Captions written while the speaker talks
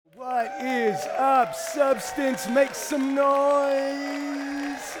What is up, Substance? Make some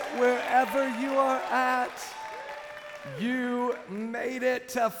noise wherever you are at. You made it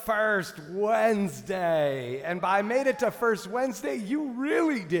to First Wednesday. And by made it to First Wednesday, you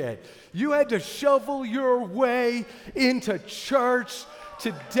really did. You had to shovel your way into church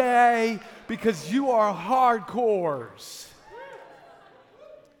today because you are hardcores.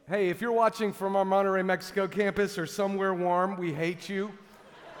 Hey, if you're watching from our Monterrey, Mexico campus or somewhere warm, we hate you.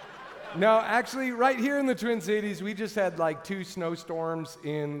 No, actually, right here in the Twin Cities, we just had like 2 snowstorms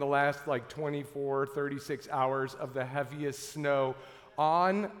in the last 24, 36 hours of the heaviest snow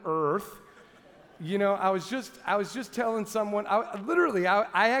on Earth. You know, I was just telling someone,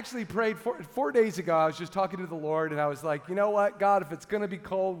 I actually prayed 4 days ago. I was just talking to the Lord, and I was like, you know what, God, if it's going to be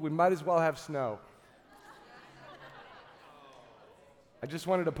cold, we might as well have snow. I just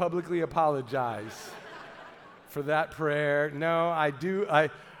wanted to publicly apologize for that prayer. No,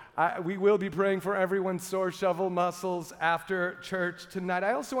 we will be praying for everyone's sore shovel muscles after church tonight.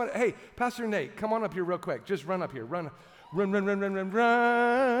 I also want to, hey, Pastor Nate, come on up here real quick. Just run up here. Run.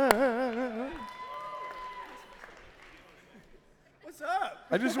 What's up?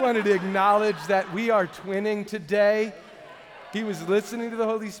 I just wanted to acknowledge that we are twinning today. He was listening to the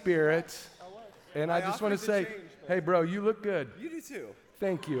Holy Spirit. And I just want to say, hey, bro, you look good. You do too.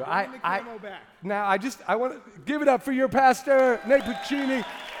 Thank you. Bring the camo back. Now, I want to give it up for your pastor, Nate Puccini.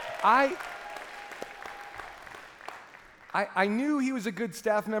 I knew he was a good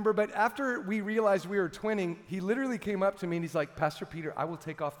staff member, but after we realized we were twinning, he literally came up to me and he's like, Pastor Peter, I will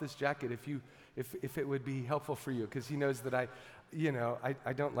take off this jacket if it would be helpful for you, because he knows that I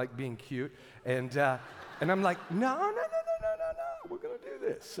don't like being cute. And I'm like, no, we're going to do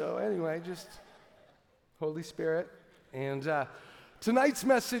this. So anyway, just Holy Spirit. And tonight's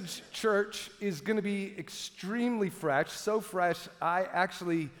message, church, is going to be extremely fresh, so fresh, I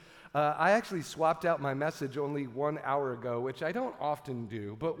actually swapped out my message only 1 hour ago, which I don't often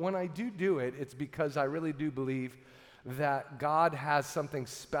do, but when I do it, it's because I really do believe that God has something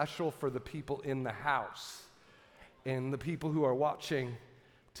special for the people in the house and the people who are watching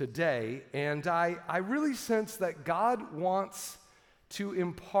today. And I really sense that God wants to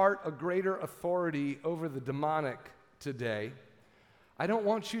impart a greater authority over the demonic today. I don't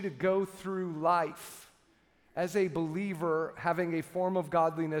want you to go through life as a believer having a form of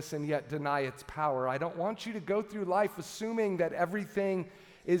godliness and yet deny its power. I don't want you to go through life assuming that everything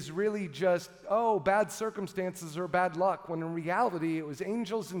is really just, bad circumstances or bad luck, when in reality it was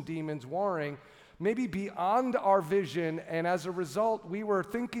angels and demons warring, maybe beyond our vision, and as a result, we were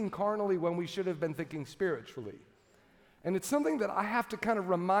thinking carnally when we should have been thinking spiritually. And it's something that I have to kind of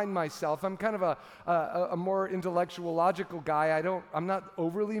remind myself. I'm kind of a more intellectual, logical guy. I'm not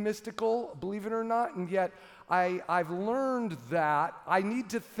overly mystical, believe it or not, and yet I've learned that I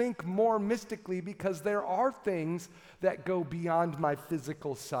need to think more mystically because there are things that go beyond my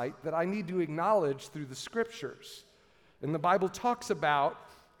physical sight that I need to acknowledge through the scriptures. And the Bible talks about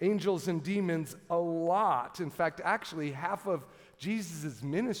angels and demons a lot. In fact, actually, half of Jesus'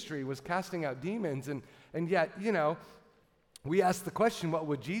 ministry was casting out demons, and yet, we ask the question, what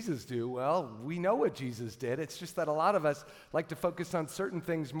would Jesus do? Well, we know what Jesus did. It's just that a lot of us like to focus on certain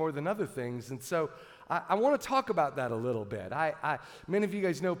things more than other things. And so I want to talk about that a little bit. Many of you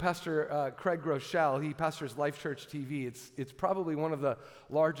guys know Pastor Craig Groeschel. He pastors Life Church TV. It's probably one of the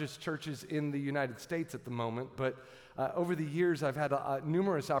largest churches in the United States at the moment. But over the years, I've had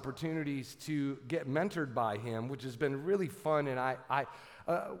numerous opportunities to get mentored by him, which has been really fun. And I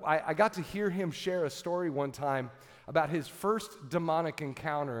got to hear him share a story one time about his first demonic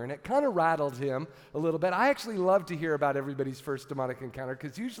encounter, and it kind of rattled him a little bit. I actually love to hear about everybody's first demonic encounter,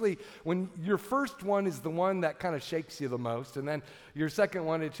 because usually when your first one is the one that kind of shakes you the most, and then your second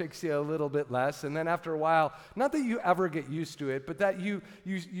one, it shakes you a little bit less, and then after a while, not that you ever get used to it, but that you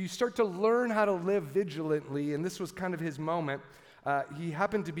start to learn how to live vigilantly, and this was kind of his moment. He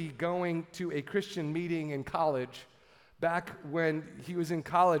happened to be going to a Christian meeting in college. Back when he was in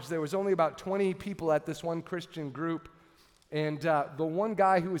college, there was only about 20 people at this one Christian group, and the one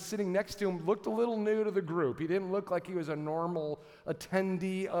guy who was sitting next to him looked a little new to the group. He didn't look like he was a normal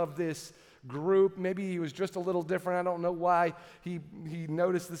attendee of this group. Maybe he was just a little different. I don't know why he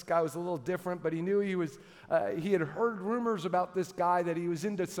noticed this guy was a little different, but he knew he had heard rumors about this guy that he was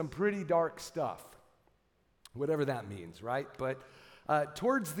into some pretty dark stuff, whatever that means, right? But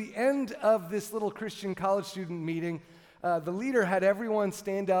towards the end of this little Christian college student meeting, the leader had everyone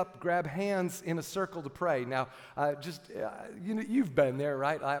stand up, grab hands in a circle to pray. Now, you've been there,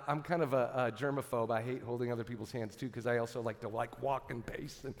 right? I'm kind of a germaphobe. I hate holding other people's hands too, because I also like to walk and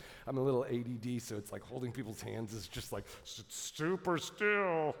pace, and I'm a little ADD, so it's like holding people's hands is just like super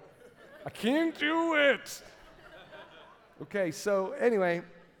still. I can't do it. Okay, so anyway,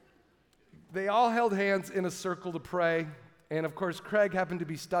 they all held hands in a circle to pray. And of course, Craig happened to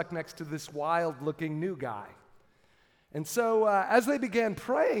be stuck next to this wild-looking new guy. And so as they began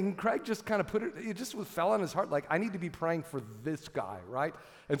praying, Craig just kind of it just fell on his heart, like, I need to be praying for this guy, right?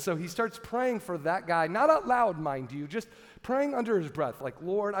 And so he starts praying for that guy, not out loud, mind you, just praying under his breath, like,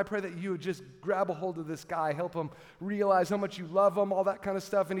 Lord, I pray that you would just grab a hold of this guy, help him realize how much you love him, all that kind of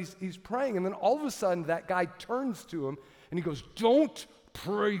stuff. And he's praying, and then all of a sudden, that guy turns to him, and he goes, don't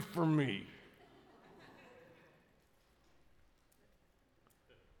pray for me.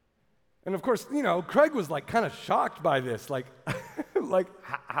 And of course, you know, Craig was like kind of shocked by this, like, like,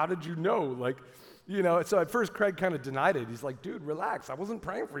 how did you know? Like, you know, so at first Craig kind of denied it. He's like, dude, relax. I wasn't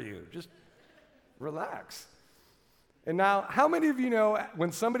praying for you. Just relax. And now, how many of you know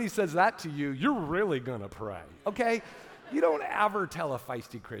when somebody says that to you, you're really going to pray, okay? You don't ever tell a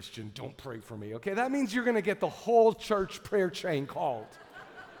feisty Christian, don't pray for me, okay? That means you're going to get the whole church prayer chain called.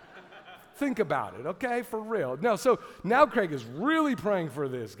 Think about it, okay? For real. No, so now Craig is really praying for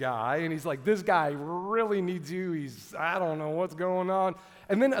this guy, and he's like, this guy really needs you. I don't know what's going on.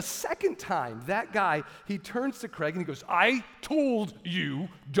 And then a second time, that guy, he turns to Craig and he goes, I told you,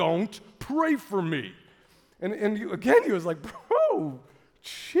 don't pray for me. And again, he was like, bro,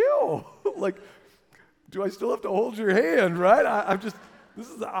 chill. Like, do I still have to hold your hand, right? This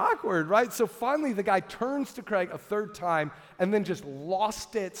is awkward, right? So finally, the guy turns to Craig a third time and then just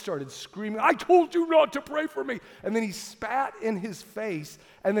lost it, started screaming, I told you not to pray for me. And then he spat in his face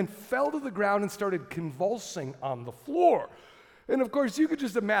and then fell to the ground and started convulsing on the floor. And of course, you could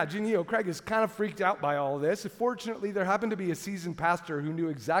just imagine, you know, Craig is kind of freaked out by all this. Fortunately, there happened to be a seasoned pastor who knew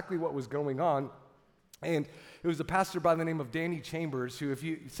exactly what was going on. And it was a pastor by the name of Danny Chambers, who,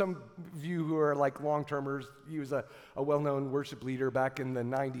 some of you who are like long-termers, he was a well-known worship leader back in the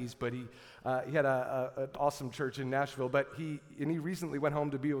 90s, but he had an awesome church in Nashville, but he recently went home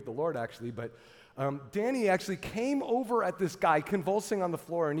to be with the Lord, actually, but Danny actually came over at this guy convulsing on the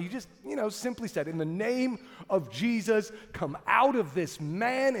floor, and he just, you know, simply said, in the name of Jesus, come out of this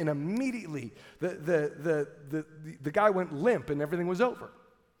man, and immediately the guy went limp and everything was over.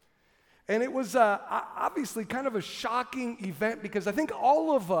 And it was obviously kind of a shocking event because I think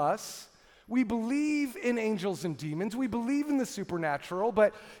all of us, we believe in angels and demons. We believe in the supernatural,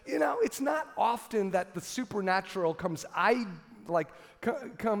 but, you know, it's not often that the supernatural comes,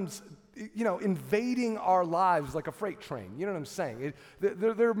 you know, invading our lives like a freight train. You know what I'm saying?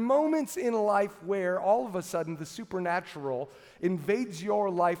 There are moments in life where all of a sudden the supernatural invades your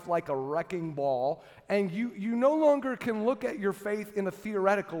life like a wrecking ball, and you no longer can look at your faith in a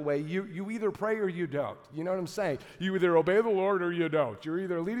theoretical way. You either pray or you don't. You know what I'm saying? You either obey the Lord or you don't. You're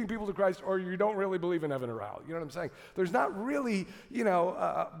either leading people to Christ or you don't really believe in heaven or hell. You know what I'm saying? There's not really, you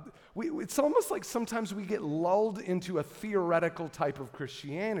know, it's almost like sometimes we get lulled into a theoretical type of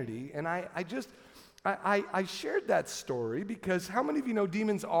Christianity, and I shared that story because how many of you know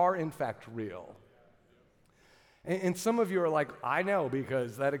demons are in fact real? And some of you are like, I know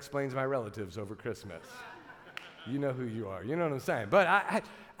because that explains my relatives over Christmas. You know who you are. You know what I'm saying? But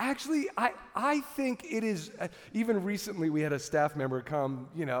I think it is, even recently we had a staff member come,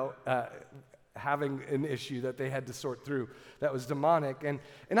 you know, having an issue that they had to sort through that was demonic. And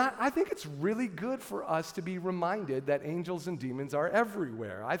I think it's really good for us to be reminded that angels and demons are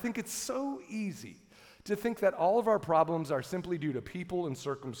everywhere. I think it's so easy to think that all of our problems are simply due to people and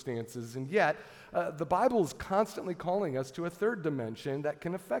circumstances, and yet the Bible is constantly calling us to a third dimension that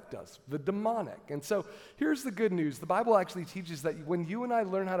can affect us, the demonic. And so here's the good news. The Bible actually teaches that when you and I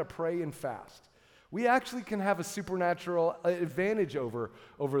learn how to pray and fast, we actually can have a supernatural advantage over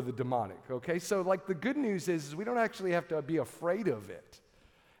the demonic, okay? So like the good news is we don't actually have to be afraid of it.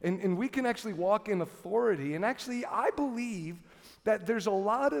 And we can actually walk in authority. And actually, I believe that there's a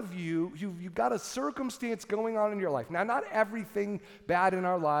lot of you've got a circumstance going on in your life. Now, not everything bad in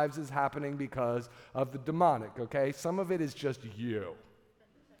our lives is happening because of the demonic, okay? Some of it is just you.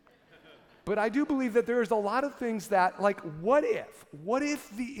 But I do believe that there's a lot of things that, like, what if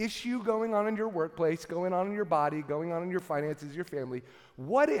the issue going on in your workplace, going on in your body, going on in your finances, your family,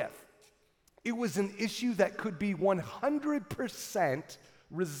 what if it was an issue that could be 100%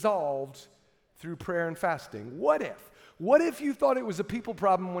 resolved through prayer and fasting? What if? What if you thought it was a people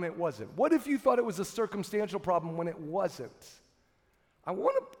problem when it wasn't? What if you thought it was a circumstantial problem when it wasn't? I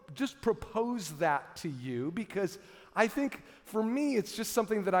want to just propose that to you because I think for me it's just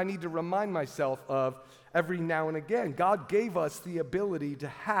something that I need to remind myself of every now and again. God gave us the ability to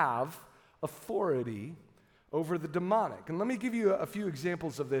have authority over the demonic. And let me give you a few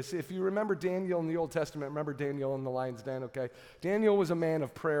examples of this. If you remember Daniel in the Old Testament, remember Daniel in the lion's den, okay? Daniel was a man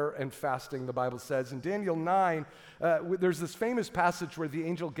of prayer and fasting, the Bible says. In Daniel 9, there's this famous passage where the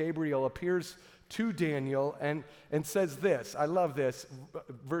angel Gabriel appears to Daniel and says this. I love this.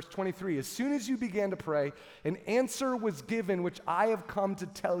 Verse 23, as soon as you began to pray, an answer was given, which I have come to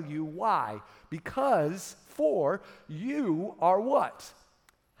tell you. Why? Because for you are what?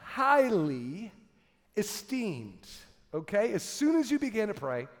 Highly esteemed. Okay? As soon as you began to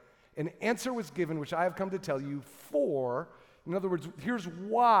pray, an answer was given, which I have come to tell you. For, in other words, here's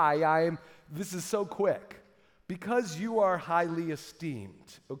why this is so quick. Because you are highly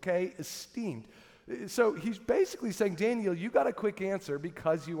esteemed, okay? Esteemed. So he's basically saying, Daniel, you got a quick answer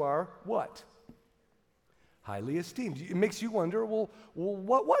because you are what? Highly esteemed. It makes you wonder, well,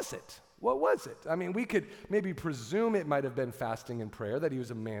 what was it? What was it? I mean, we could maybe presume it might have been fasting and prayer, that he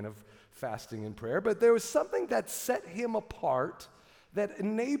was a man of fasting and prayer, but there was something that set him apart, that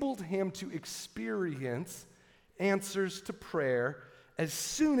enabled him to experience answers to prayer as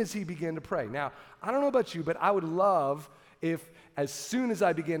soon as he began to pray. Now, I don't know about you, but I would love if as soon as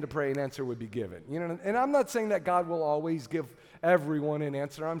I began to pray, an answer would be given. You know, and I'm not saying that God will always give everyone an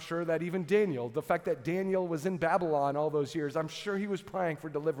answer. I'm sure that even Daniel, the fact that Daniel was in Babylon all those years, I'm sure he was praying for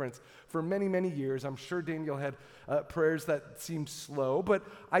deliverance for many, many years. I'm sure Daniel had prayers that seemed slow. But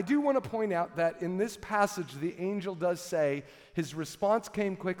I do want to point out that in this passage, the angel does say his response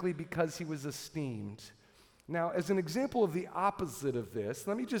came quickly because he was esteemed. Now, as an example of the opposite of this,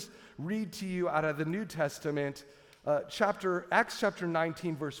 let me just read to you out of the New Testament, Acts chapter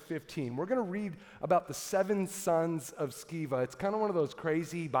 19, verse 15. We're going to read about the 7 sons of Sceva. It's kind of one of those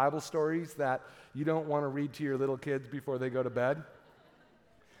crazy Bible stories that you don't want to read to your little kids before they go to bed.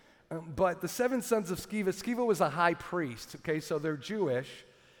 But the 7 sons of Sceva, Sceva was a high priest, okay, so they're Jewish,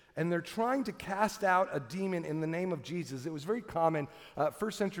 and they're trying to cast out a demon in the name of Jesus. It was very common.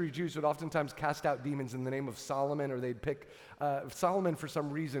 First century Jews would oftentimes cast out demons in the name of Solomon, or they'd pick, Solomon for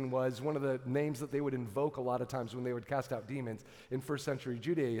some reason was one of the names that they would invoke a lot of times when they would cast out demons in first century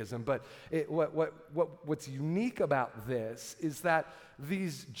Judaism. But what's unique about this is that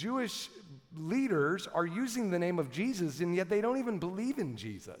these Jewish leaders are using the name of Jesus, and yet they don't even believe in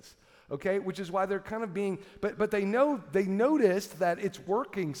Jesus. Okay, which is why they're kind of being, but they noticed that it's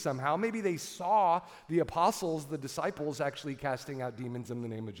working somehow. Maybe they saw the apostles, the disciples actually casting out demons in the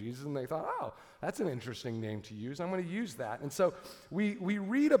name of Jesus, and they thought, oh, that's an interesting name to use. I'm going to use that. And so we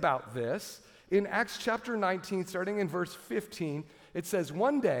read about this in Acts chapter 19, starting in verse 15. It says,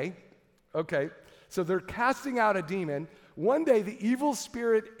 one day, okay, so they're casting out a demon. One day the evil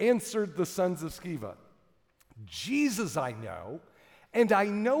spirit answered the sons of Sceva, Jesus I know, and I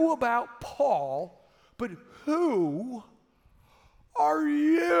know about Paul, but who are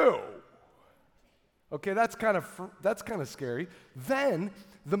you? Okay, that's kind of scary. Then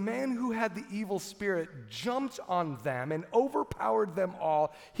the man who had the evil spirit jumped on them and overpowered them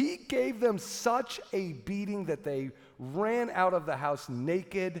all. He gave them such a beating that they ran out of the house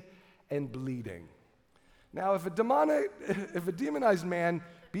naked and bleeding. Now, if a demonized man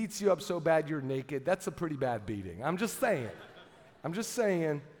beats you up so bad you're naked, that's a pretty bad beating. I'm just saying.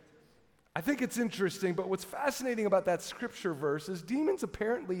 I think it's interesting, but what's fascinating about that scripture verse is demons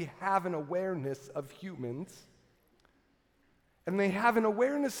apparently have an awareness of humans, and they have an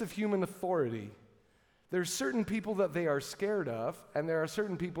awareness of human authority. There's certain people that they are scared of, and there are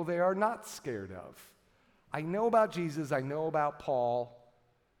certain people they are not scared of. I know about Jesus, I know about Paul,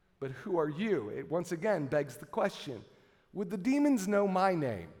 but who are you? It once again begs the question, would the demons know my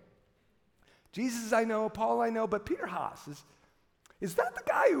name? Jesus I know, Paul I know, but Peter Haas, is that the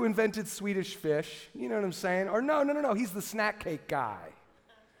guy who invented Swedish fish? You know what I'm saying? Or no, he's the snack cake guy.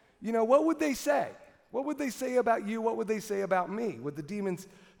 You know, what would they say? What would they say about you? What would they say about me? Would the demons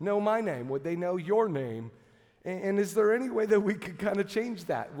know my name? Would they know your name? And is there any way that we could kind of change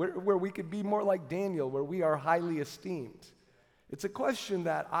that, where we could be more like Daniel, where we are highly esteemed? It's a question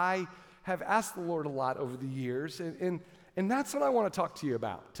that I have asked the Lord a lot over the years, and that's what I want to talk to you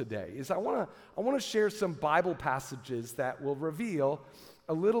about today, is I want to share some Bible passages that will reveal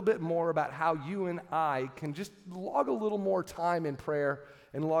a little bit more about how you and I can just log a little more time in prayer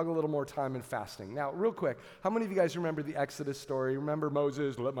and log a little more time in fasting. Now, real quick, how many of you guys remember the Exodus story? Remember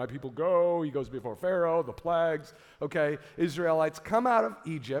Moses, let my people go. He goes before Pharaoh, the plagues. Okay, Israelites come out of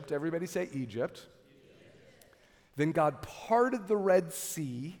Egypt. Everybody say Egypt. Then God parted the Red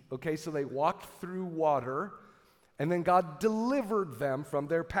Sea. Okay, so they walked through water. And then God delivered them from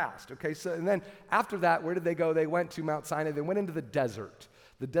their past. Okay, so and then after that, where did they go? They went to Mount Sinai. They went into the desert.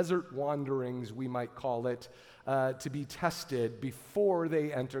 the desert wanderings, we might call it, to be tested before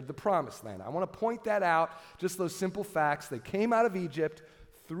they entered the promised land. I want to point that out, just those simple facts. They came out of Egypt,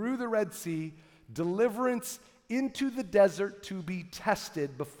 through the Red Sea, deliverance into the desert to be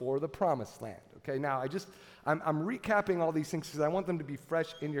tested before the promised land. Okay, now I'm recapping all these things because I want them to be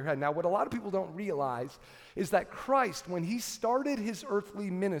fresh in your head. Now, what a lot of people don't realize is that Christ, when he started his earthly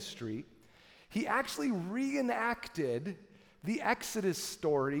ministry, he actually reenacted the Exodus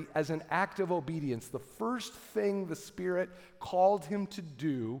story as an act of obedience. The first thing the Spirit called him to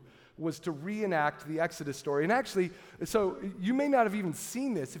do was to reenact the Exodus story. And actually, so you may not have even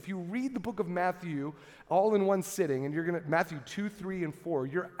seen this. If you read the book of Matthew all in one sitting, and you're going to, Matthew 2, 3, and 4,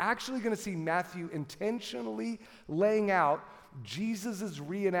 you're actually going to see Matthew intentionally laying out Jesus'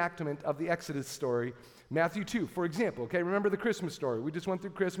 reenactment of the Exodus story. Matthew 2, for example, okay, remember the Christmas story. We just went through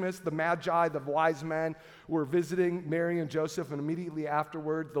Christmas. The Magi, the wise men, were visiting Mary and Joseph, and immediately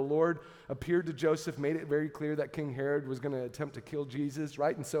afterward, the Lord appeared to Joseph, made it very clear that King Herod was going to attempt to kill Jesus,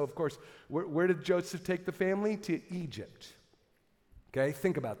 right? And so, of course, where did Joseph take the family? To Egypt. Okay,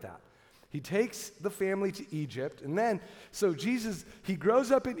 think about that. He takes the family to Egypt, and then, so Jesus, he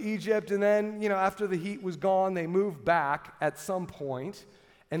grows up in Egypt, and then, after the heat was gone, they moved back at some point.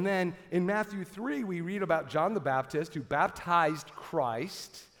 And then in Matthew 3, we read about John the Baptist who baptized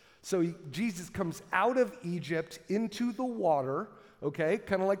Christ. So Jesus comes out of Egypt into the water, okay,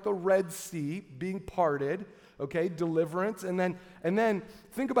 kind of like the Red Sea being parted, okay, deliverance. And then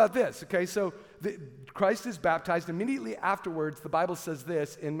think about this, okay, so Christ is baptized. Immediately afterwards, the Bible says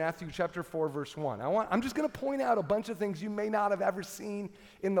this in Matthew chapter 4, verse 1. I'm just going to point out a bunch of things you may not have ever seen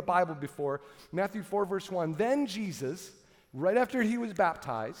in the Bible before. Matthew 4, verse 1. Then Jesus, right after he was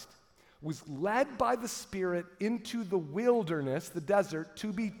baptized, was led by the Spirit into the wilderness, the desert,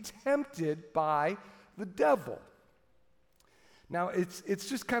 to be tempted by the devil. Now, it's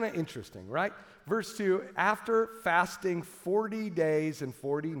just kind of interesting, right? Verse 2, after fasting 40 days and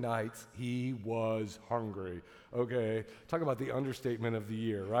 40 nights, he was hungry. Okay, talk about the understatement of the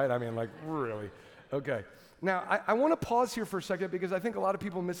year, right? I mean, like, really. Okay. Now, I want to pause here for a second because I think a lot of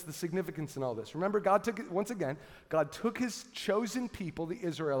people miss the significance in all this. Remember, God took his chosen people, the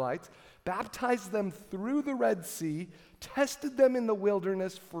Israelites, baptized them through the Red Sea, tested them in the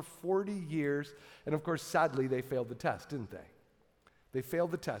wilderness for 40 years, and of course, sadly, they failed the test, didn't they? They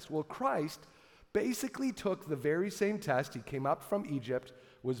failed the test. Well, Christ basically took the very same test. He came up from Egypt,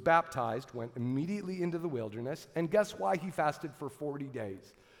 was baptized, went immediately into the wilderness, and guess why he fasted for 40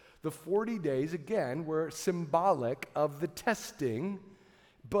 days? The 40 days, again, were symbolic of the testing,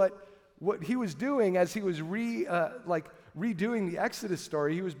 but what he was doing as he was redoing the Exodus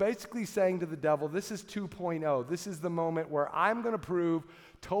story, he was basically saying to the devil, this is 2.0. This is the moment where I'm going to prove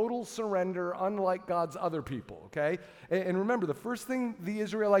total surrender, unlike God's other people, okay? And remember, the first thing the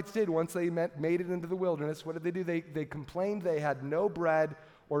Israelites did once they made it into the wilderness, what did they do? They complained they had no bread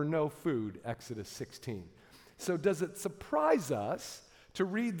or no food, Exodus 16. So does it surprise us to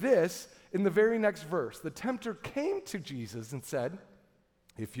read this in the very next verse? The tempter came to Jesus and said,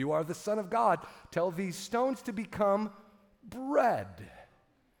 if you are the Son of God, tell these stones to become bread.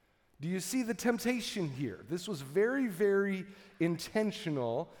 Do you see the temptation here? This was very, very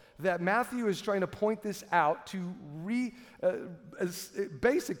intentional that Matthew is trying to point this out to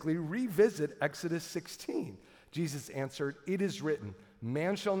basically revisit Exodus 16. Jesus answered, it is written,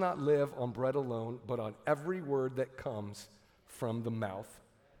 man shall not live on bread alone, but on every word that comes from the mouth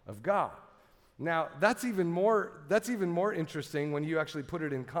of God. Now, that's even more interesting when you actually put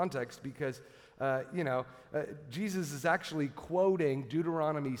it in context because, Jesus is actually quoting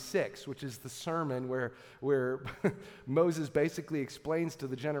Deuteronomy 6, which is the sermon where Moses basically explains to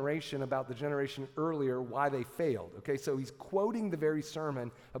the generation about the generation earlier why they failed. Okay, so he's quoting the very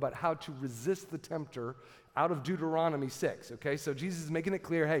sermon about how to resist the tempter out of Deuteronomy 6, okay? So Jesus is making it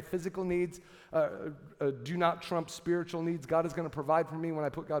clear, hey, physical needs do not trump spiritual needs. God is going to provide for me when I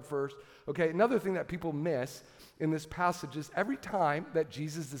put God first, okay? Another thing that people miss in this passage is every time that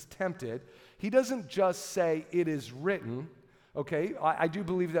Jesus is tempted, he doesn't just say, it is written, okay? I do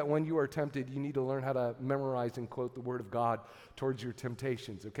believe that when you are tempted, you need to learn how to memorize and quote the Word of God towards your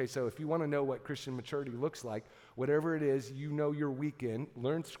temptations, okay? So if you want to know what Christian maturity looks like, whatever it is you know you're weak in,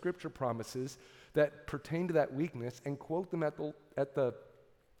 learn Scripture promises that pertain to that weakness and quote them at the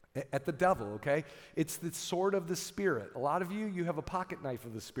devil, okay? It's the sword of the Spirit. A lot of you have a pocket knife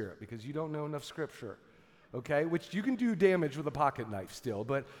of the Spirit because you don't know enough Scripture, okay? Which you can do damage with a pocket knife still,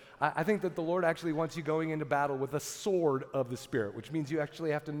 but I think that the Lord actually wants you going into battle with a sword of the Spirit, which means you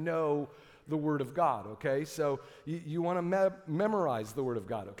actually have to know the Word of God, okay? So you want to memorize the Word of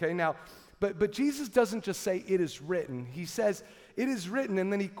God, okay? Now, but Jesus doesn't just say it is written. He says it is written,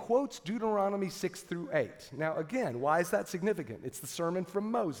 and then he quotes Deuteronomy 6 through 8. Now, again, why is that significant? It's the sermon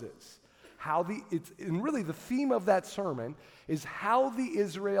from Moses. And really the theme of that sermon is how the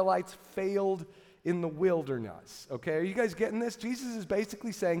Israelites failed in the wilderness. Okay, are you guys getting this? Jesus is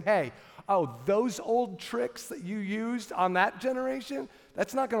basically saying, hey, those old tricks that you used on that generation,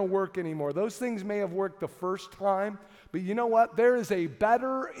 that's not going to work anymore. Those things may have worked the first time, but you know what? There is a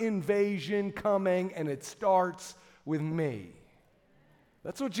better invasion coming, and it starts with me.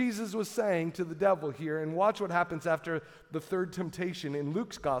 That's what Jesus was saying to the devil here, and watch what happens after the third temptation in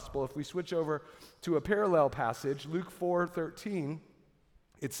Luke's gospel. If we switch over to a parallel passage, Luke 4:13,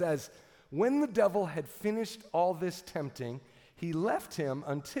 it says, when the devil had finished all this tempting, he left him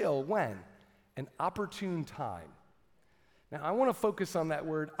until when? An opportune time. Now, I want to focus on that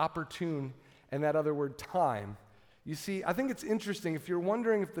word opportune and that other word time. You see, I think it's interesting. If you're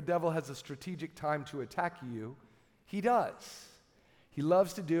wondering if the devil has a strategic time to attack you, he does. He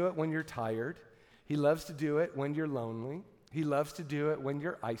loves to do it when you're tired. He loves to do it when you're lonely. He loves to do it when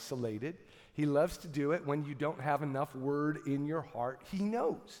you're isolated. He loves to do it when you don't have enough word in your heart. He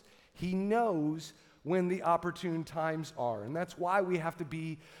knows. He knows when the opportune times are. And that's why we have to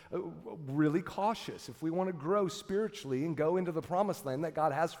be really cautious. If we want to grow spiritually and go into the promised land that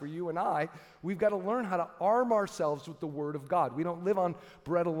God has for you and I, we've got to learn how to arm ourselves with the Word of God. We don't live on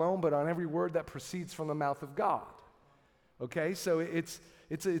bread alone, but on every word that proceeds from the mouth of God. Okay, so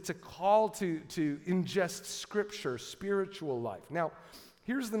it's a call to ingest Scripture, spiritual life. Now,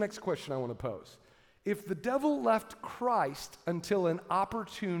 here's the next question I want to pose. If the devil left Christ until an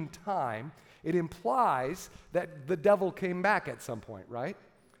opportune time, it implies that the devil came back at some point, right?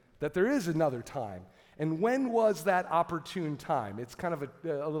 That there is another time. And when was that opportune time? It's kind of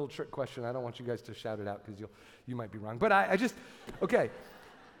a little trick question. I don't want you guys to shout it out because you might be wrong. But okay.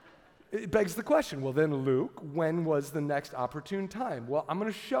 It begs the question, well then, Luke, when was the next opportune time? Well, I'm going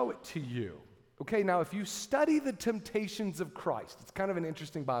to show it to you. Okay, now if you study the temptations of Christ, it's kind of an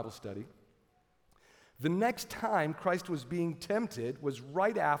interesting Bible study. The next time Christ was being tempted was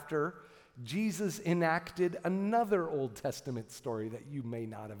right after Jesus enacted another Old Testament story that you may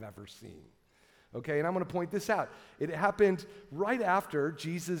not have ever seen. Okay, and I'm going to point this out. It happened right after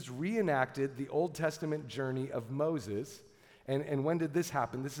Jesus reenacted the Old Testament journey of Moses. And when did this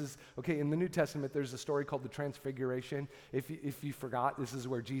happen? This is, okay, in the New Testament, there's a story called the Transfiguration. If you forgot, this is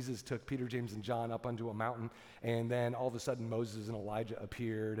where Jesus took Peter, James, and John up onto a mountain, and then all of a sudden Moses and Elijah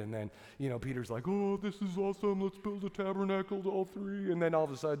appeared, and then, Peter's like, oh, this is awesome, let's build a tabernacle to all three, and then all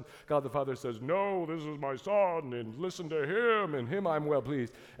of a sudden, God the Father says, no, this is my son, and listen to him, and him I'm well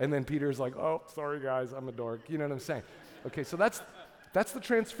pleased. And then Peter's like, oh, sorry guys, I'm a dork. You know what I'm saying? Okay, so that's the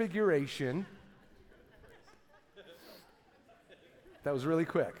Transfiguration. That was really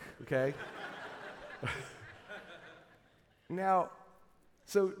quick, okay? Now,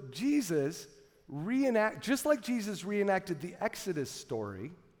 so Jesus just like Jesus reenacted the Exodus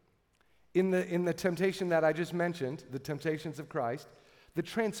story in the temptation that I just mentioned, the temptations of Christ, the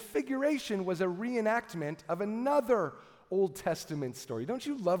Transfiguration was a reenactment of another Old Testament story. Don't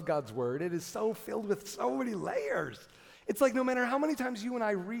you love God's Word? It is so filled with so many layers. It's like no matter how many times you and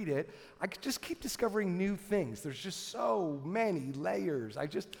I read it, I just keep discovering new things. There's just so many layers.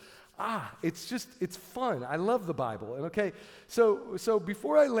 It's fun. I love the Bible. And okay, so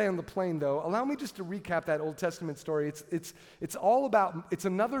before I land the plane though, allow me just to recap that Old Testament story. It's all about, it's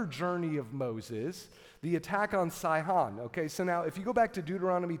another journey of Moses, the attack on Sihon. Okay, so now if you go back to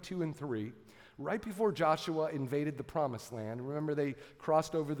Deuteronomy 2 and 3, right before Joshua invaded the Promised Land, remember they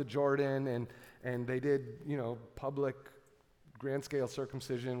crossed over the Jordan and they did, public grand-scale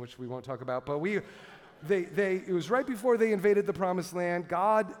circumcision, which we won't talk about, but it was right before they invaded the Promised Land.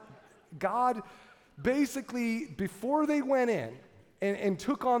 God basically, before they went in and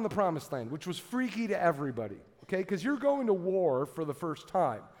took on the Promised Land, which was freaky to everybody, okay, because you're going to war for the first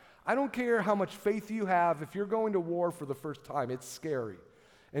time. I don't care how much faith you have, if you're going to war for the first time, it's scary.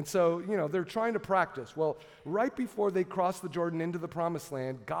 And so, they're trying to practice. Well, right before they crossed the Jordan into the Promised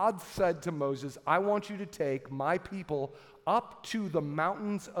Land, God said to Moses, I want you to take my people up to the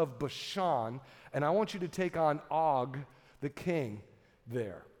mountains of Bashan, and I want you to take on Og, the king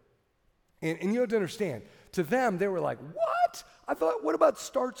there. And you have to understand, to them, they were like, what? I thought, what about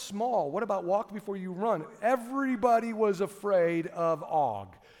start small? What about walk before you run? Everybody was afraid of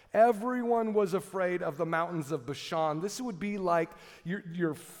Og. Everyone was afraid of the mountains of Bashan. This would be like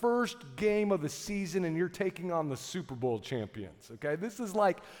your first game of the season and you're taking on the Super Bowl champions, okay? This is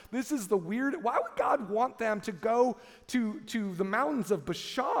the weird, why would God want them to go to the mountains of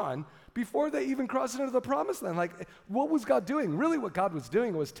Bashan? before they even crossed into the promised land. Like, what was God doing? Really, what God was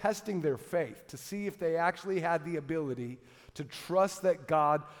doing was testing their faith to see if they actually had the ability to trust that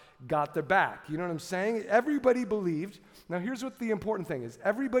God got their back. You know what I'm saying? Everybody believed. Now, here's what the important thing is.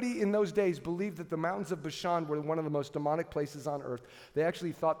 Everybody in those days believed that the mountains of Bashan were one of the most demonic places on earth. They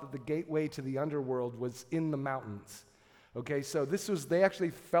actually thought that the gateway to the underworld was in the mountains. Okay, so they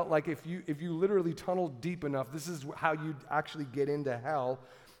actually felt like if you literally tunneled deep enough, this is how you'd actually get into hell.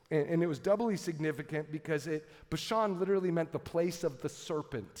 And it was doubly significant because Bashan literally meant the place of the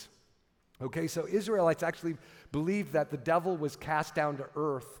serpent. Okay, so Israelites actually believed that the devil was cast down to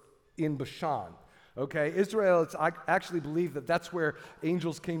earth in Bashan. Okay, Israelites actually believe that that's where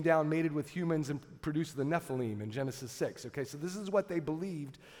angels came down, mated with humans, and produced the Nephilim in Genesis 6. Okay, so this is what they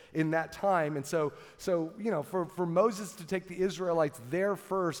believed in that time. And so for Moses to take the Israelites there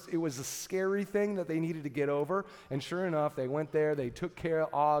first, it was a scary thing that they needed to get over. And sure enough, they went there, they took care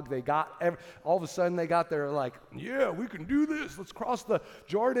of Og, all of a sudden they got there like, yeah, we can do this, let's cross the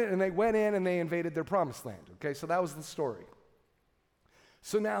Jordan. And they went in and they invaded their promised land. Okay, so that was the story.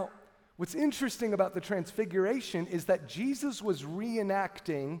 So now, what's interesting about the Transfiguration is that Jesus was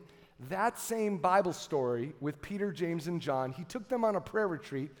reenacting that same Bible story with Peter, James, and John. He took them on a prayer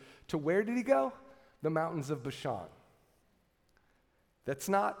retreat to where did he go? The mountains of Bashan. That's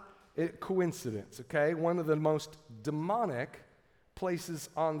not a coincidence, okay? One of the most demonic places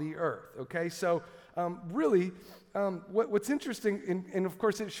on the earth, okay? So what's interesting, and of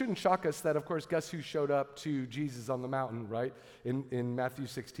course it shouldn't shock us that, of course, guess who showed up to Jesus on the mountain, right? In Matthew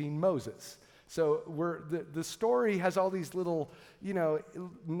 16, Moses. So the story has all these little,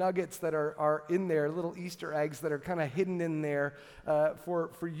 nuggets that are in there, little Easter eggs that are kind of hidden in there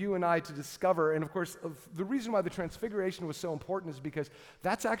for you and I to discover. And of course, the reason why the Transfiguration was so important is because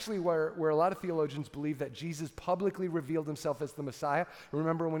that's actually where a lot of theologians believe that Jesus publicly revealed himself as the Messiah.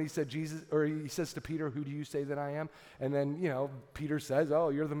 Remember when he says to Peter, "Who do you say that I am?" And then, Peter says, "Oh,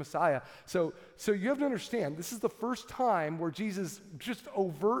 you're the Messiah." So you have to understand, this is the first time where Jesus just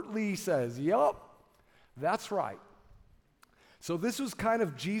overtly says, "Yup, that's right." So this was kind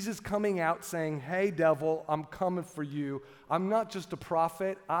of Jesus coming out saying, "Hey, devil, I'm coming for you. I'm not just a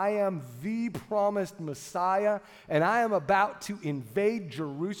prophet. I am the promised Messiah, and I am about to invade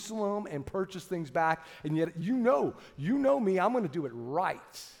Jerusalem and purchase things back. And yet, you know me. I'm going to do it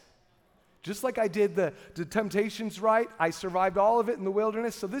right. Just like I did the temptations right, I survived all of it in the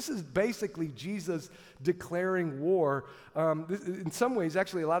wilderness." So this is basically Jesus declaring war. In some ways,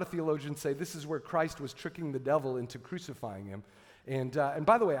 actually, a lot of theologians say this is where Christ was tricking the devil into crucifying him. And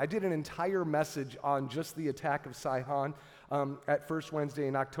by the way, I did an entire message on just the attack of Sihon at First Wednesday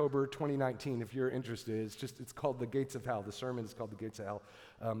in October 2019, if you're interested. It's called The Gates of Hell. The sermon is called The Gates of Hell.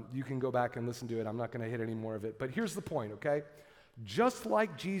 You can go back and listen to it. I'm not going to hit any more of it. But here's the point, okay? Just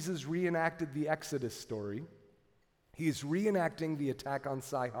like Jesus reenacted the Exodus story, he's reenacting the attack on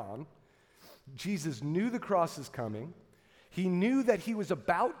Sihon. Jesus knew the cross is coming. He knew that he was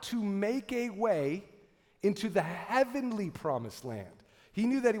about to make a way into the heavenly promised land. He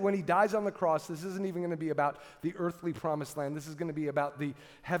knew that when he dies on the cross, this isn't even going to be about the earthly promised land. This is going to be about the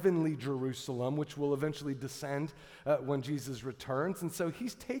heavenly Jerusalem, which will eventually descend when Jesus returns. And so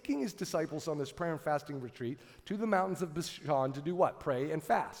he's taking his disciples on this prayer and fasting retreat to the mountains of Bashan to do what? Pray and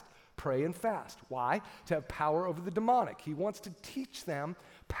fast. Pray and fast. Why? To have power over the demonic. He wants to teach them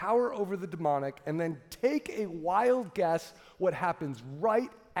power over the demonic, and then take a wild guess what happens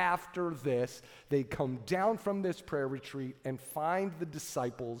right after this. They come down from this prayer retreat and find the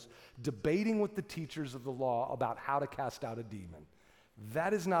disciples debating with the teachers of the law about how to cast out a demon.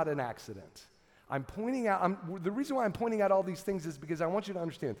 That is not an accident. The reason why I'm pointing out all these things is because I want you to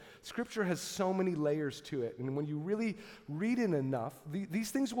understand, Scripture has so many layers to it, and when you really read it enough,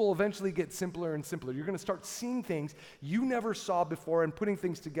 these things will eventually get simpler and simpler. You're going to start seeing things you never saw before and putting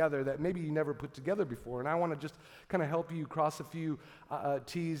things together that maybe you never put together before, and I want to just kind of help you cross a few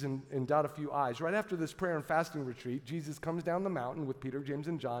T's and dot a few I's. Right after this prayer and fasting retreat, Jesus comes down the mountain with Peter, James,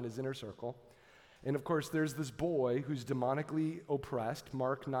 and John, his inner circle, and of course, there's this boy who's demonically oppressed,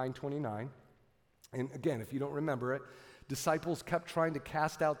 Mark 9:29. And again, if you don't remember it, disciples kept trying to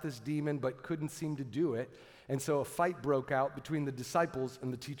cast out this demon but couldn't seem to do it. And so a fight broke out between the disciples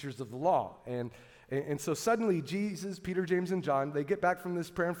and the teachers of the law. And so suddenly Jesus, Peter, James, and John, they get back from this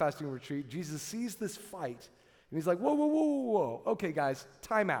prayer and fasting retreat. Jesus sees this fight, and he's like, whoa. Okay, guys,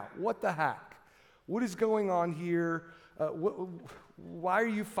 time out. What the heck? What is going on here? why are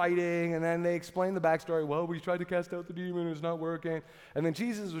you fighting? And then they explain the backstory. Well, we tried to cast out the demon, it's not working. And then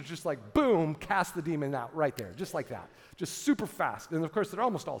Jesus was just like, boom, cast the demon out right there, just like that, just super fast. And of course, they're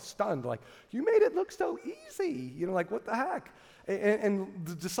almost all stunned, like, you made it look so easy. Like, what the heck? And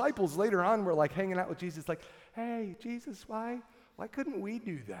the disciples later on were like hanging out with Jesus, like, hey, Jesus, why couldn't we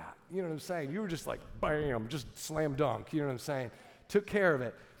do that? You know what I'm saying? You were just like, bam, just slam dunk. You know what I'm saying? Took care of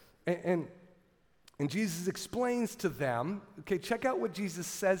it. And Jesus explains to them, okay, check out what Jesus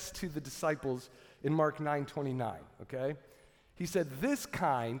says to the disciples in Mark 9:29, okay? He said, this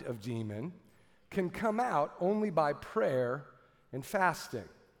kind of demon can come out only by prayer and fasting.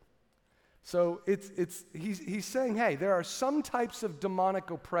 So he's saying, hey, there are some types of demonic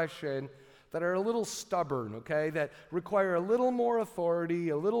oppression that are a little stubborn, okay, that require a little more authority,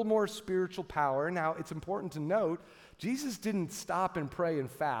 a little more spiritual power. Now, it's important to note, Jesus didn't stop and pray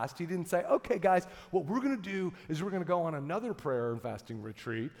and fast. He didn't say, okay, guys, what we're going to do is we're going to go on another prayer and fasting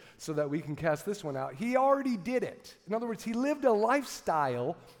retreat so that we can cast this one out. He already did it. In other words, he lived a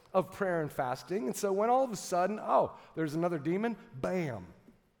lifestyle of prayer and fasting, and so when all of a sudden, oh, there's another demon, bam,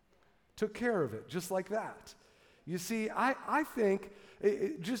 took care of it, just like that. You see, I think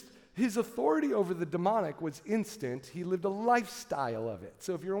his authority over the demonic was instant. He lived a lifestyle of it.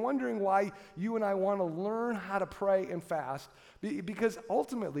 So if you're wondering why you and I want to learn how to pray and fast, because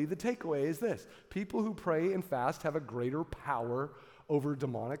ultimately the takeaway is this: people who pray and fast have a greater power over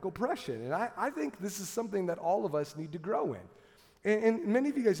demonic oppression. And I think this is something that all of us need to grow in. And many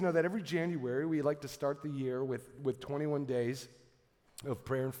of you guys know that every January we like to start the year with 21 days of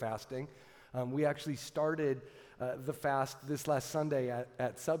prayer and fasting. We actually started the fast this last Sunday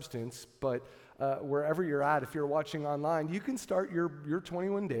at Substance, but wherever you're at, if you're watching online, you can start your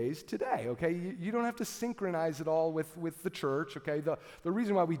 21 days today, okay? You don't have to synchronize it all with the church, okay? The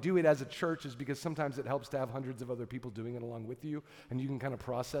reason why we do it as a church is because sometimes it helps to have hundreds of other people doing it along with you, and you can kind of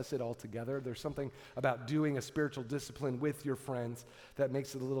process it all together. There's something about doing a spiritual discipline with your friends that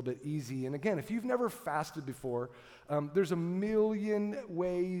makes it a little bit easy. And again, if you've never fasted before, there's a million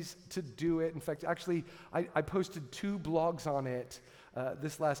ways to do it. In fact, actually, I posted 2 blogs on it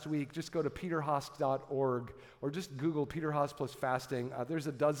this last week. Just go to peterhaas.org or just Google Peter Haas plus fasting. There's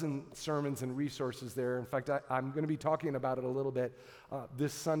a dozen sermons and resources there. In fact, I'm going to be talking about it a little bit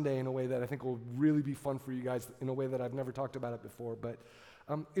this Sunday in a way that I think will really be fun for you guys, in a way that I've never talked about it before. But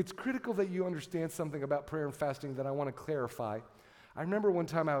it's critical that you understand something about prayer and fasting that I want to clarify. I remember one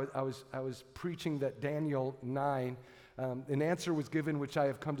time I was preaching that Daniel 9, an answer was given, which I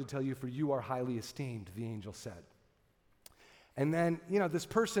have come to tell you, for you are highly esteemed, the angel said. And then, this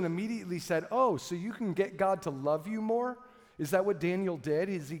person immediately said, oh, so you can get God to love you more? Is that what Daniel did?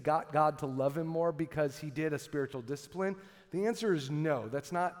 Is he got God to love him more because he did a spiritual discipline? The answer is no.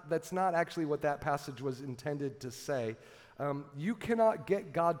 That's not actually what that passage was intended to say. You cannot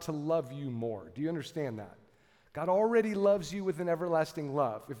get God to love you more. Do you understand that? God already loves you with an everlasting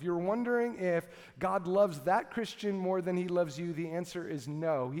love. If you're wondering if God loves that Christian more than he loves you, the answer is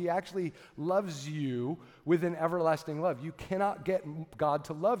no. He actually loves you with an everlasting love. You cannot get God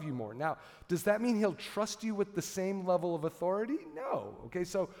to love you more. Now, does that mean he'll trust you with the same level of authority? No. Okay,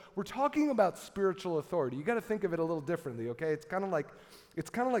 so we're talking about spiritual authority. You got to think of it a little differently, okay? It's kind of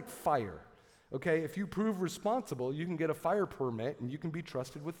like fire. Okay, if you prove responsible, you can get a fire permit and you can be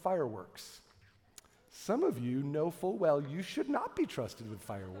trusted with fireworks. Some of you know full well you should not be trusted with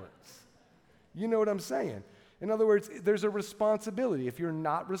fireworks. You know what I'm saying? In other words, there's a responsibility. If you're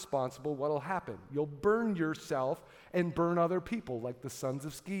not responsible, what'll happen? You'll burn yourself and burn other people, like the sons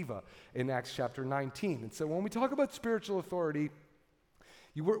of Sceva in Acts chapter 19. And so when we talk about spiritual authority,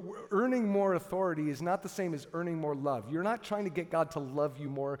 earning more authority is not the same as earning more love. You're not trying to get God to love you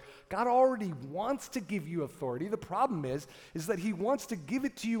more. God already wants to give you authority. The problem is that he wants to give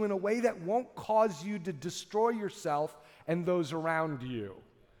it to you in a way that won't cause you to destroy yourself and those around you,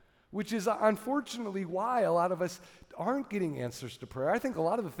 which is unfortunately why a lot of us aren't getting answers to prayer. I think a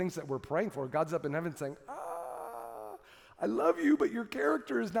lot of the things that we're praying for, God's up in heaven saying, I love you, but your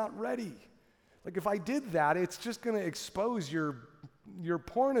character is not ready. Like if I did that, it's just going to expose your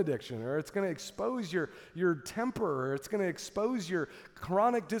porn addiction, or it's going to expose your temper, or it's going to expose your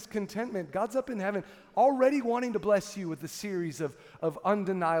chronic discontentment. God's up in heaven already wanting to bless you with a series of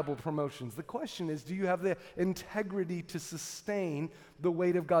undeniable promotions. The question is, do you have the integrity to sustain the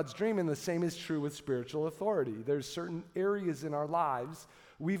weight of God's dream? And the same is true with spiritual authority. There's certain areas in our lives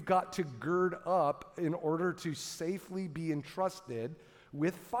we've got to gird up in order to safely be entrusted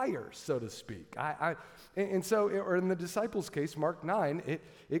with fire, so to speak. And so, or in the disciples' case, Mark 9,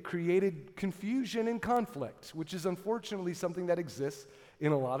 it created confusion and conflict, which is unfortunately something that exists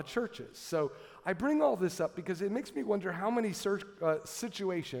in a lot of churches. So I bring all this up because it makes me wonder how many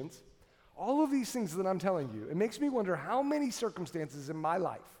situations, all of these things that I'm telling you, it makes me wonder how many circumstances in my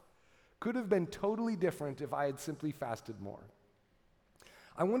life could have been totally different if I had simply fasted more.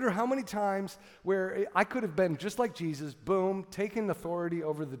 I wonder how many times where I could have been just like Jesus, boom, taken authority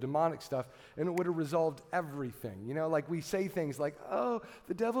over the demonic stuff, and it would have resolved everything. You know, like we say things like, oh,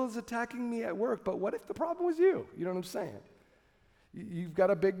 the devil is attacking me at work, but what if the problem was you? You know what I'm saying? You've got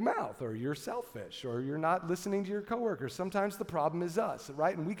a big mouth, or you're selfish, or you're not listening to your coworkers. Sometimes the problem is us,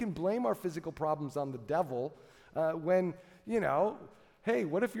 right? And we can blame our physical problems on the devil when, you know, hey,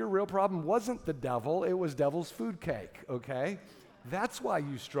 what if your real problem wasn't the devil, it was devil's food cake, okay? That's why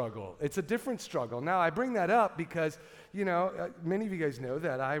you struggle. It's a different struggle. Now, I bring that up because, you know, many of you guys know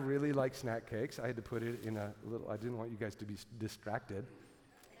that I really like snack cakes. I had to put it in a little, I didn't want you guys to be distracted.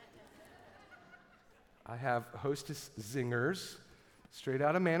 I have Hostess Zingers, straight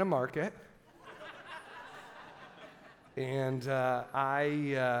out of Manna Market. And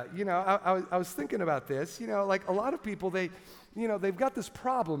I was thinking about this, you know, like a lot of people, they've got this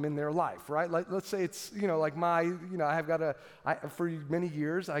problem in their life, right? Like, let's say it's, you know, like for many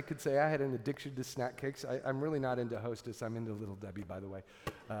years, I could say I had an addiction to snack cakes. I'm really not into Hostess. I'm into Little Debbie, by the way.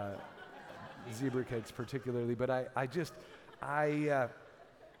 Zebra cakes particularly, but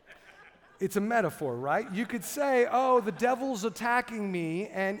it's a metaphor, right? You could say, oh, the devil's attacking me,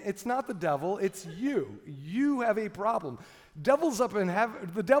 and it's not the devil, it's you. You have a problem. The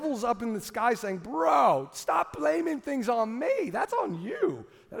devil's up in the sky saying, bro, stop blaming things on me. That's on you.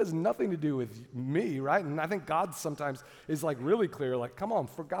 That has nothing to do with me, right? And I think God sometimes is like really clear, like, come on,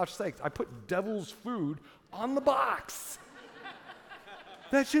 for gosh sakes, I put devil's food on the box.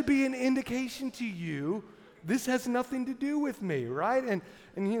 That should be an indication to you this has nothing to do with me, right? And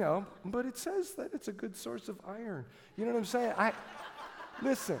you know, but it says that it's a good source of iron. You know what I'm saying?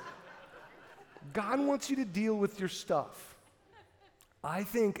 Listen, God wants you to deal with your stuff. I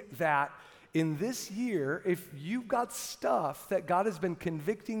think that in this year, if you've got stuff that God has been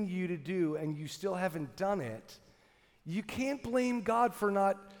convicting you to do and you still haven't done it, you can't blame God for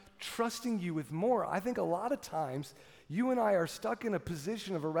not trusting you with more. I think a lot of times you and I are stuck in a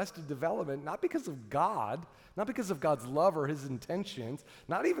position of arrested development, not because of God, not because of God's love or his intentions,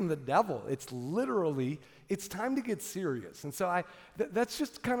 not even the devil. It's literally, it's time to get serious. And so that's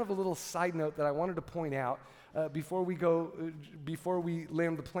just kind of a little side note that I wanted to point out before we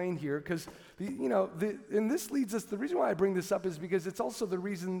land the plane here, because and this leads us, the reason why I bring this up is because it's also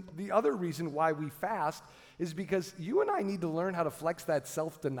the other reason why we fast is because you and I need to learn how to flex that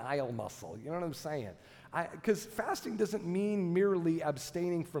self-denial muscle. You know what I'm saying? Because fasting doesn't mean merely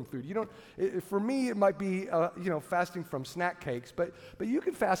abstaining from food. For me, it might be fasting from snack cakes, but you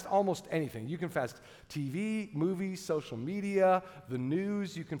can fast almost anything. You can fast TV, movies, social media, the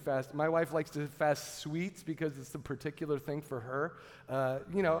news. You can fast. My wife likes to fast sweets because it's the particular thing for her.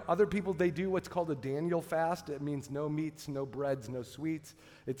 Other people, they do what's called a Daniel fast. It means no meats, no breads, no sweets.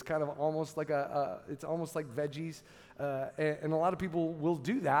 It's kind of almost like it's almost like veggies, and a lot of people will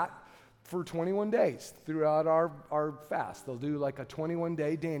do that for 21 days throughout our fast. They'll do like a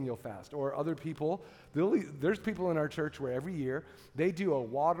 21-day Daniel fast. Or other people, there's people in our church where every year they do a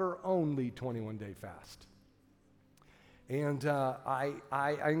water-only 21-day fast. And I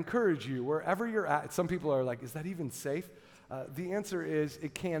encourage you, wherever you're at, some people are like, is that even safe? The answer is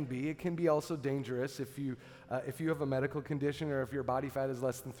it can be. It can be also dangerous if you have a medical condition or if your body fat is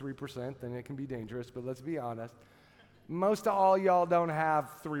less than 3%, then it can be dangerous. But let's be honest. Most of all y'all don't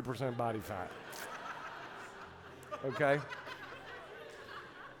have 3% body fat. Okay?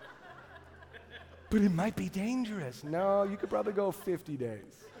 But it might be dangerous. No, you could probably go 50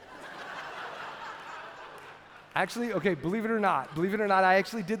 days. Actually, okay, believe it or not, I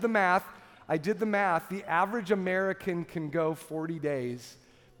actually did the math. The average American can go 40 days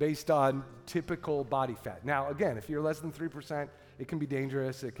based on typical body fat. Now, again, if you're less than 3%, it can be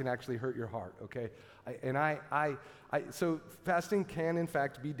dangerous. It can actually hurt your heart, okay? So fasting can, in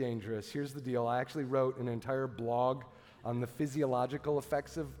fact, be dangerous. Here's the deal. I actually wrote an entire blog on the physiological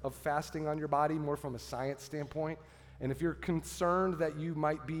effects of fasting on your body, more from a science standpoint. And if you're concerned that you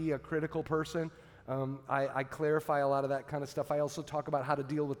might be a critical person, I clarify a lot of that kind of stuff. I also talk about how to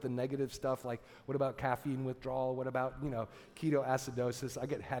deal with the negative stuff, like what about caffeine withdrawal? What about, ketoacidosis? I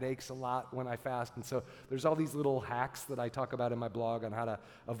get headaches a lot when I fast, and so there's all these little hacks that I talk about in my blog on how to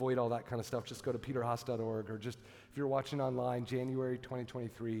avoid all that kind of stuff. Just go to peterhaas.org, or just, if you're watching online, January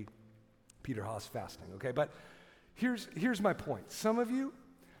 2023, Peter Haas fasting, okay? But Here's my point. Some of you,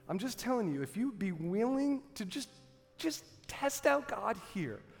 I'm just telling you, if you'd be willing to just test out God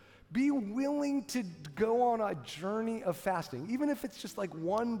here, be willing to go on a journey of fasting, even if it's just like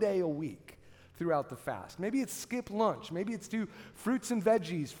one day a week throughout the fast. Maybe it's skip lunch. Maybe it's do fruits and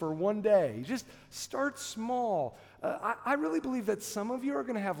veggies for one day. Just start small. I really believe that some of you are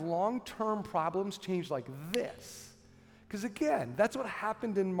going to have long-term problems change like this. Because again, that's what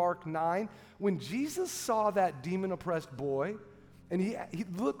happened in Mark 9. When Jesus saw that demon-oppressed boy, and he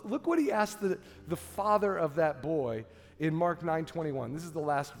look what he asked the father of that boy in Mark 9:21. This is the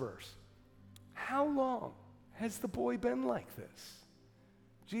last verse. How long has the boy been like this?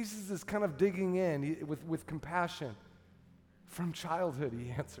 Jesus is kind of digging in with compassion. From childhood,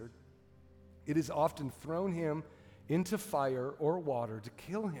 he answered. It has often thrown him into fire or water to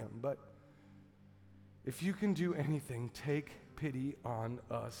kill him, but if you can do anything, take pity on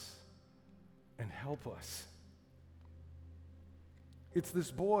us and help us. It's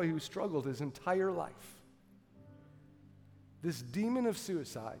this boy who struggled his entire life. This demon of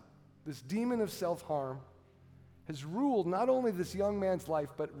suicide, this demon of self-harm, has ruled not only this young man's life,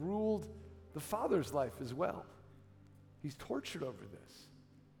 but ruled the father's life as well. He's tortured over this.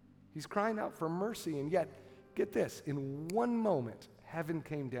 He's crying out for mercy, and yet, get this, in one moment, heaven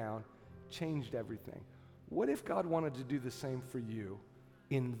came down, changed everything. What if God wanted to do the same for you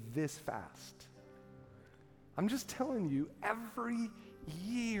in this fast? I'm just telling you, every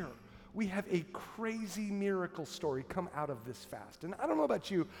year we have a crazy miracle story come out of this fast. And I don't know about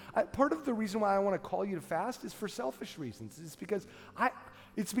you, part of the reason why I want to call you to fast is for selfish reasons. It's because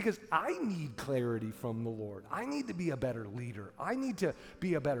I need clarity from the Lord. I need to be a better leader. I need to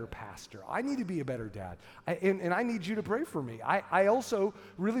be a better pastor. I need to be a better dad. And I need you to pray for me. I also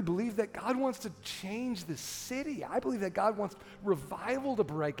really believe that God wants to change the city. I believe that God wants revival to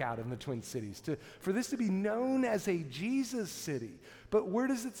break out in the Twin Cities, for this to be known as a Jesus city. But where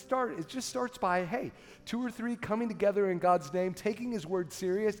does it start? It just starts by, hey, 2 or 3 coming together in God's name, taking his word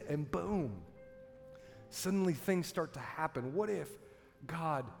serious, and boom, suddenly things start to happen. What if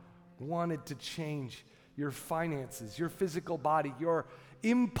God wanted to change your finances, your physical body, your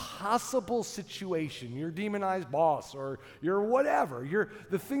impossible situation, your demonized boss, or your whatever,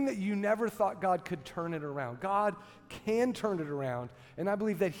 the thing that you never thought God could turn it around? God can turn it around, and I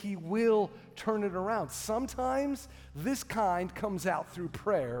believe that he will turn it around. Sometimes this kind comes out through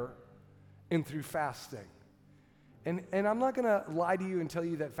prayer and through fasting. And I'm not going to lie to you and tell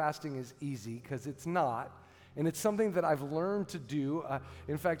you that fasting is easy, because it's not. And it's something that I've learned to do.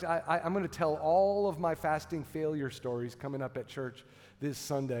 In fact, I'm going to tell all of my fasting failure stories coming up at church this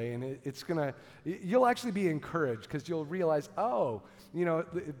Sunday. And you'll actually be encouraged, because you'll realize,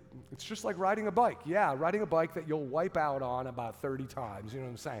 it's just like riding a bike. Yeah, riding a bike that you'll wipe out on about 30 times. You know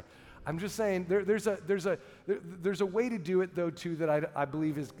what I'm saying? I'm just saying there's a way to do it, though, too, that I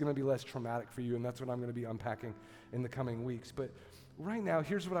believe is going to be less traumatic for you. And that's what I'm going to be unpacking in the coming weeks. But right now,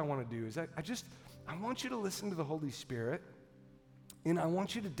 here's what I want to do is I want you to listen to the Holy Spirit, and I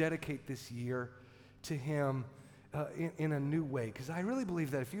want you to dedicate this year to him in a new way, because I really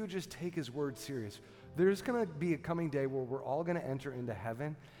believe that if you would just take his word serious, there's going to be a coming day where we're all going to enter into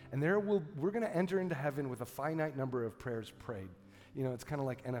heaven, and we're going to enter into heaven with a finite number of prayers prayed. You know, it's kind of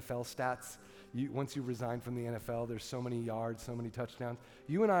like NFL stats. Once you resign from the NFL, there's so many yards, so many touchdowns.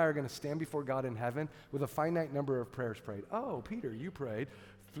 You and I are going to stand before God in heaven with a finite number of prayers prayed. Oh, Peter, you prayed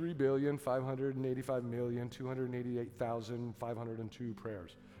 3,585,288,502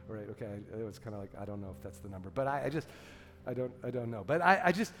 prayers. All right, okay, it was kind of like, I don't know if that's the number, but I don't know. But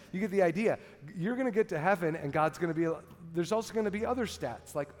you get the idea. You're going to get to heaven, and God's going to be, there's also going to be other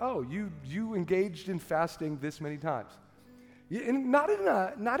stats, like, oh, you engaged in fasting this many times. And not in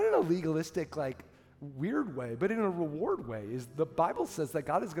a legalistic, like, weird way, but in a reward way. The Bible says that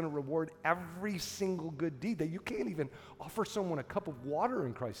God is going to reward every single good deed, that you can't even offer someone a cup of water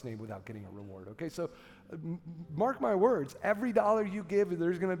in Christ's name without getting a reward, okay? So mark my words, every dollar you give,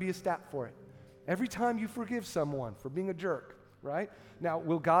 there's going to be a stat for it. Every time you forgive someone for being a jerk, right? Now,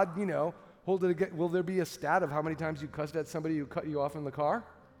 will God, hold it again? Will there be a stat of how many times you cussed at somebody who cut you off in the car?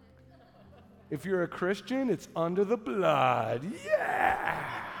 If you're a Christian, it's under the blood. Yeah!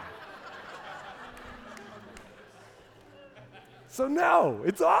 So no,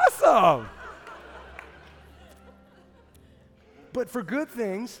 it's awesome. But for good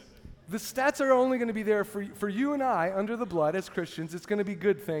things, the stats are only going to be there for you and I under the blood as Christians. It's going to be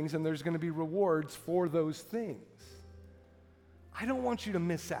good things, and there's going to be rewards for those things. I don't want you to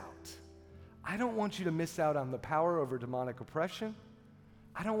miss out. I don't want you to miss out on the power over demonic oppression.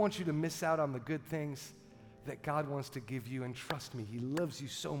 I don't want you to miss out on the good things that God wants to give you. And trust me, he loves you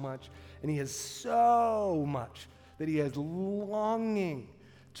so much, and he has so much that he has longing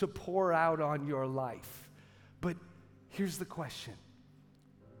to pour out on your life. But here's the question.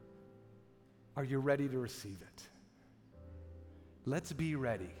 Are you ready to receive it? Let's be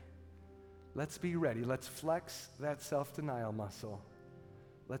ready. Let's be ready. Let's flex that self-denial muscle.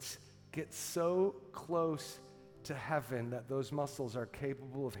 Let's get so close to heaven that those muscles are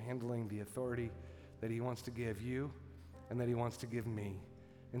capable of handling the authority that he wants to give you and that he wants to give me.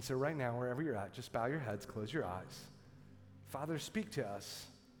 And so right now, wherever you're at, just bow your heads, close your eyes. Father, speak to us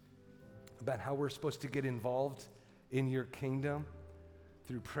about how we're supposed to get involved in your kingdom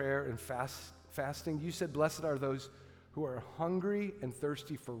through prayer and fasting. You said, blessed are those who are hungry and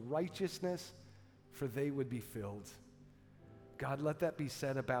thirsty for righteousness, for they would be filled. God, let that be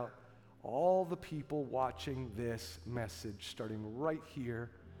said about all the people watching this message, starting right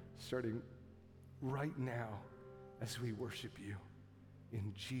here, starting right now as we worship you.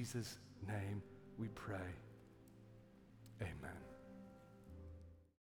 In Jesus' name we pray.